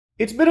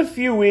It's been a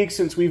few weeks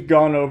since we've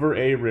gone over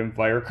a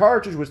rimfire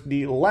cartridge, with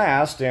the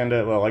last, and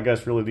well, I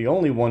guess really the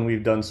only one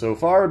we've done so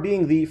far,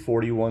 being the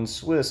 41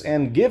 Swiss.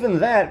 And given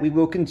that, we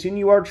will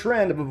continue our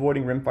trend of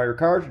avoiding rimfire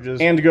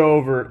cartridges and go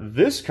over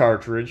this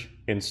cartridge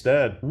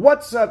instead.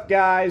 What's up,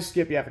 guys?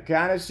 Skippy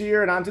Africanus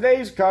here, and on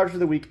today's Cartridge of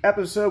the Week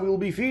episode, we will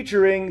be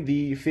featuring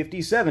the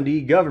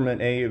 5070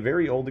 Government, a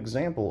very old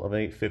example of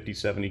a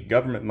 5070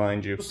 Government,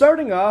 mind you.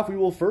 Starting off, we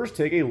will first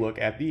take a look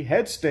at the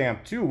head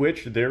stamp, to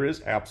which there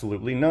is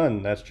absolutely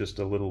none. That's just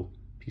a little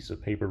piece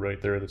of paper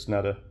right there that's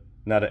not a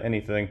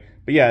anything.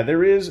 But yeah,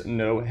 there is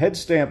no head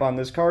stamp on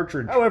this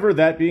cartridge. However,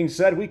 that being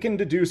said, we can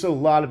deduce a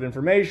lot of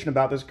information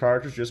about this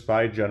cartridge just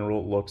by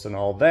general looks and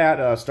all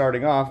that,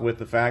 starting off with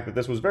the fact that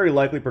this was very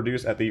likely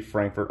produced at the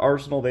Frankfurt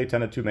Arsenal. They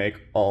tended to make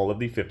all of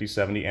the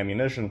 5070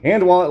 ammunition.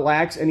 And while it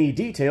lacks any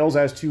details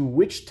as to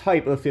which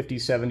type of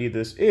 5070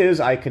 this is,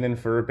 I can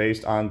infer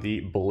based on the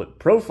bullet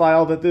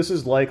profile that this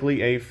is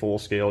likely a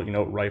full-scale,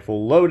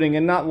 rifle loading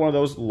and not one of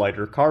those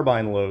lighter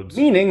carbine loads.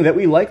 Meaning that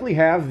we likely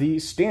have the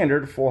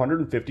standard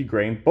 450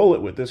 grain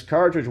bullet with this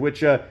cartridge,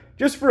 which,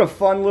 just for a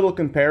fun little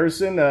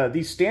comparison,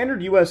 the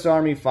standard U.S.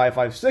 Army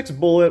 5.56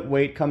 bullet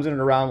weight comes in at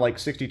around like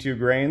 62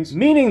 grains,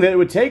 meaning that it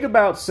would take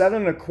about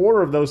 7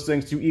 1/4 of those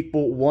things to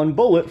equal one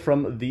bullet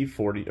from the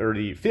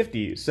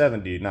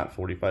 5070, not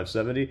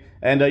 4570.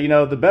 And,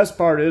 the best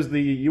part is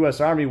the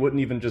U.S. Army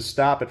wouldn't even just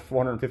stop at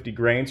 450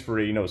 grains for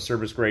a,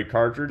 service-grade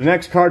cartridge. The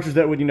next cartridge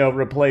that would,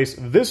 replace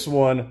this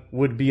one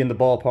would be in the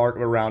ballpark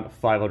of around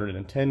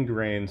 510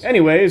 grains.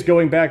 Anyways,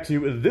 going back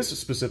to this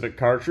specific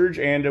cartridge,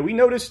 and we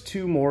noticed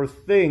two more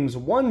things.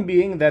 One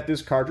being that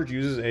this cartridge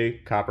uses a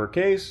copper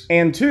case,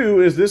 and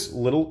two is this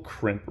little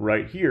crimp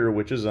right here,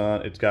 which is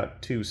it's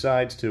got two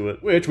sides to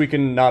it, which we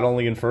can not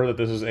only infer that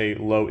this is a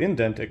low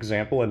indent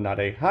example and not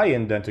a high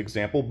indent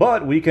example,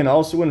 but we can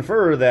also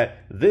infer that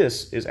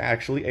this is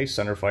actually a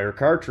centerfire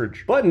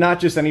cartridge. But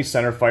not just any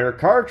centerfire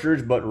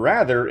cartridge, but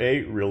rather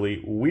a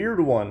really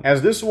weird one,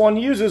 as this one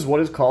uses what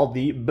is called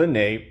the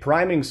Benet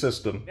priming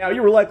system. Now,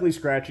 you were likely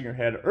scratching your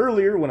head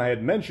earlier when I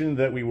had mentioned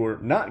that we were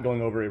not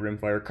going over a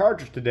rimfire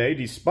cartridge today,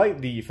 despite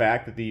the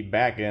fact that the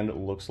back end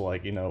looks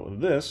like,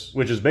 this,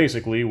 which is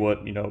basically what,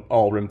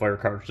 all rimfire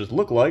cartridges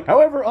look like.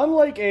 However,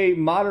 unlike a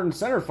modern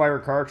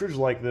centerfire cartridge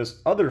like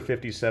this other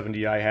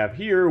 5070 I have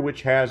here,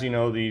 which has,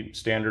 the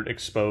standard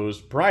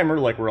exposed primer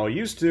like we're all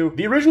used to,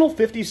 the original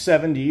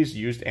 5070s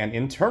used an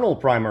internal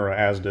primer,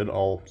 as did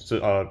all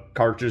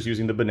cartridges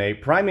using the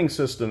Benet priming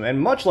system,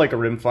 and much like a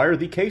rimfire,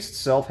 the case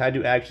itself had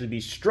to actually be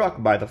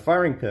struck by the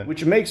firing pin,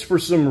 which makes for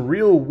some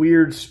real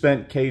weird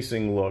spent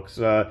casing looks.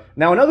 Now,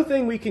 another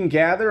thing we can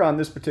gather on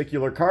this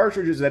particular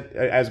cartridge is that,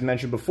 as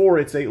mentioned before,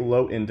 it's a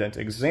low indent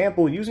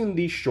example using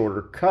the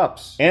shorter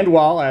cups. And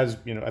while, as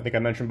I think I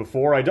mentioned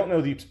before, I don't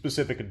know the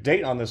specific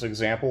date on this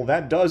example,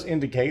 that does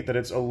indicate that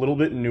it's a little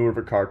bit newer of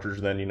a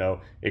cartridge than,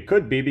 it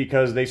could be,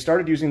 because they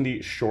started using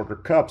the shorter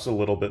cups a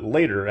little bit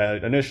later.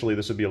 Initially,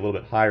 this would be a little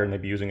bit higher and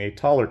they'd be using a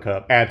taller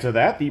cup. Add to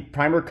that, the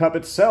primer cup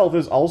itself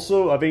is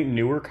also of a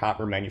newer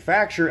copper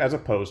manufacture as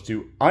opposed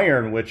to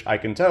iron, which I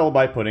can tell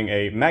by putting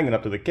a magnet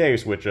up to the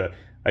case, which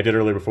I did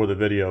earlier before the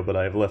video, but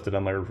I've left it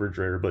on my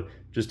refrigerator. But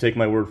just take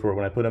my word for it,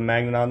 when I put a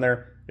magnet on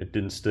there, it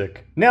didn't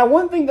stick. Now,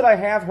 one thing that I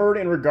have heard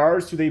in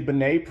regards to the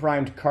Benet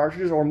primed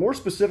cartridges, or more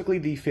specifically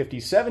the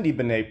 5070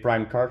 Benet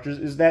primed cartridges,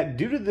 is that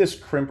due to this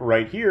crimp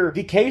right here,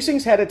 the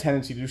casings had a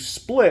tendency to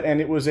split,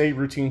 and it was a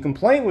routine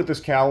complaint with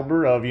this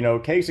caliber of,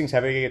 casings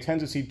having a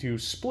tendency to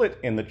split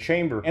in the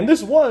chamber. And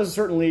this was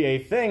certainly a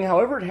thing,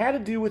 however, it had to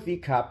do with the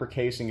copper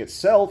casing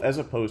itself as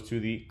opposed to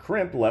the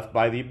crimp left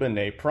by the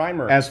Benet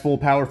primer, as full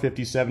power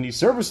 5070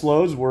 service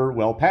loads were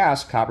well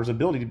past copper's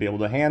ability to be able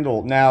to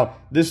handle. Now,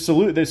 this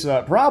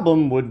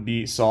problem would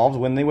be solved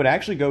when they would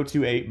actually go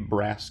to a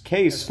brass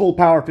case. Full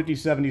power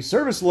 5070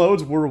 service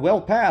loads were well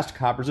past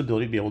copper's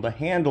ability to be able to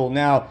handle.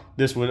 Now,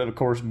 this would of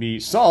course be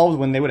solved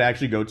when they would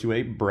actually go to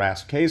a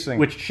brass casing,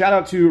 which shout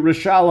out to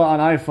Rashala on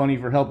iFunny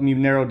for helping me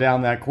narrow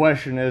down that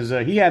question, as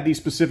he had the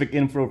specific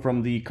info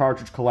from the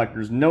Cartridge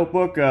Collector's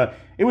Notebook.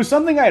 It was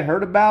something I had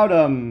heard about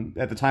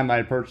at the time I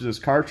had purchased this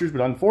cartridge,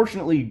 but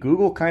unfortunately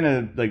Google kind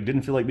of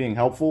didn't feel like being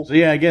helpful. So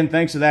yeah, again,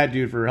 thanks to that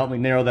dude for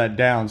helping me narrow that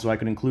down so I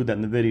could include that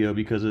in the video,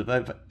 because if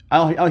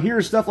I'll hear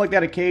stuff like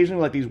that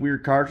occasionally, like these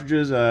weird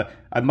cartridges.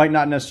 I might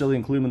not necessarily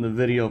include them in the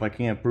video if I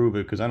can't prove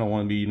it, because I don't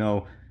want to be,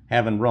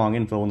 having wrong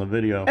info in the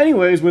video.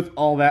 Anyways, with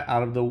all that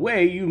out of the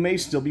way, you may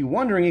still be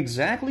wondering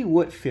exactly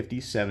what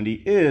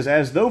 5070 is,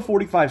 as though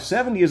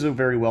 4570 is a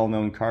very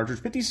well-known cartridge,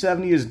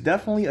 5070 is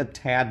definitely a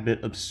tad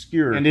bit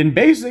obscure. And in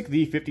basic,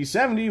 the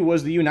 5070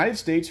 was the United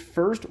States'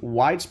 first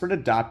widespread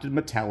adopted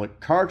metallic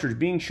cartridge,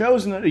 being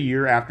chosen a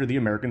year after the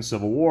American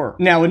Civil War.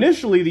 Now,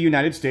 initially, the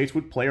United States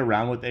would play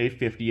around with a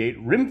 58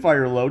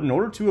 rimfire load in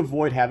order to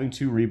avoid having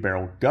to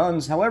rebarrel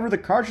guns. However, the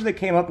cartridge they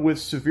came up with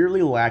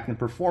severely lacked in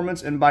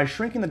performance, and by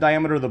shrinking the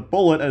diameter of the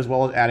bullet, as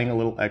well as adding a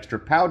little extra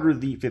powder.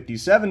 The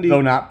 5070,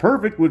 though not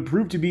perfect, would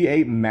prove to be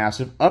a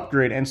massive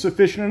upgrade and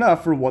sufficient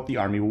enough for what the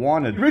Army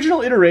wanted. The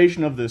original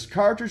iteration of this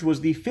cartridge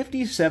was the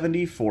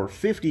 5070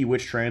 450,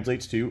 which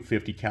translates to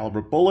 50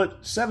 caliber bullet,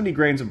 70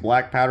 grains of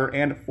black powder,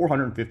 and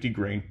 450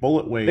 grain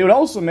bullet weight. They would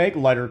also make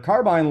lighter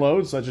carbine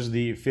loads, such as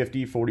the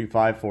 50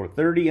 45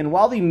 430, and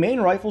while the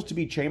main rifles to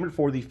be chambered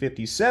for the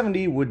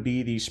 5070 would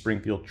be the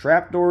Springfield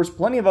trapdoors,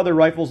 plenty of other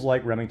rifles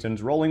like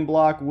Remington's rolling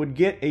block would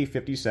get a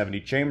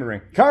 5070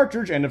 chambering.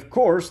 Cartridge, and of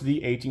course the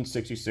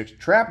 1866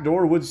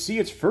 trapdoor, would see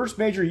its first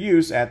major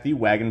use at the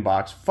Wagon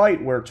Box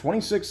fight, where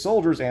 26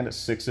 soldiers and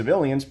 6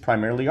 civilians,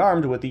 primarily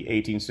armed with the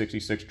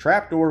 1866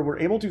 trapdoor, were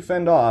able to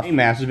fend off a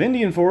massive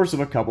Indian force of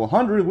a couple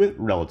hundred with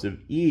relative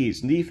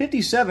ease. The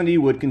 5070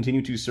 would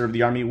continue to serve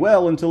the Army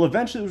well until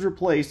eventually it was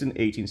replaced in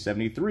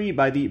 1873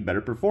 by the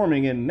better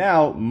performing and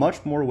now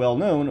much more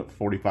well-known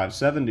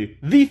 4570.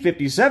 The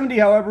 5070,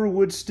 however,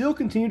 would still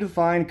continue to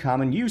find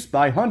common use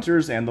by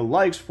hunters and the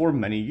likes for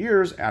many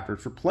years after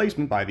its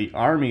replacement by the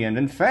Army, and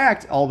in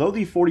fact, although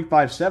the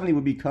 4570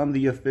 would become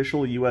the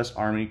official U.S.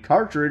 Army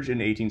cartridge in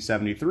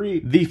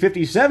 1873, the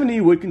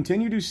 5070 would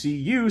continue to see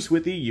use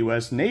with the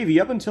U.S. Navy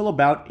up until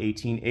about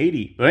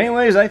 1880. But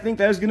anyways, I think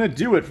that is going to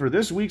do it for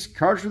this week's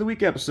Cartridge of the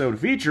Week episode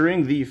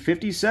featuring the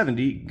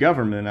 5070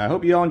 Government. I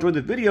hope you all enjoyed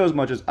the video as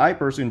much as I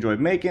personally enjoyed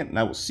making it, and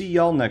I will see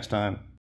y'all next time.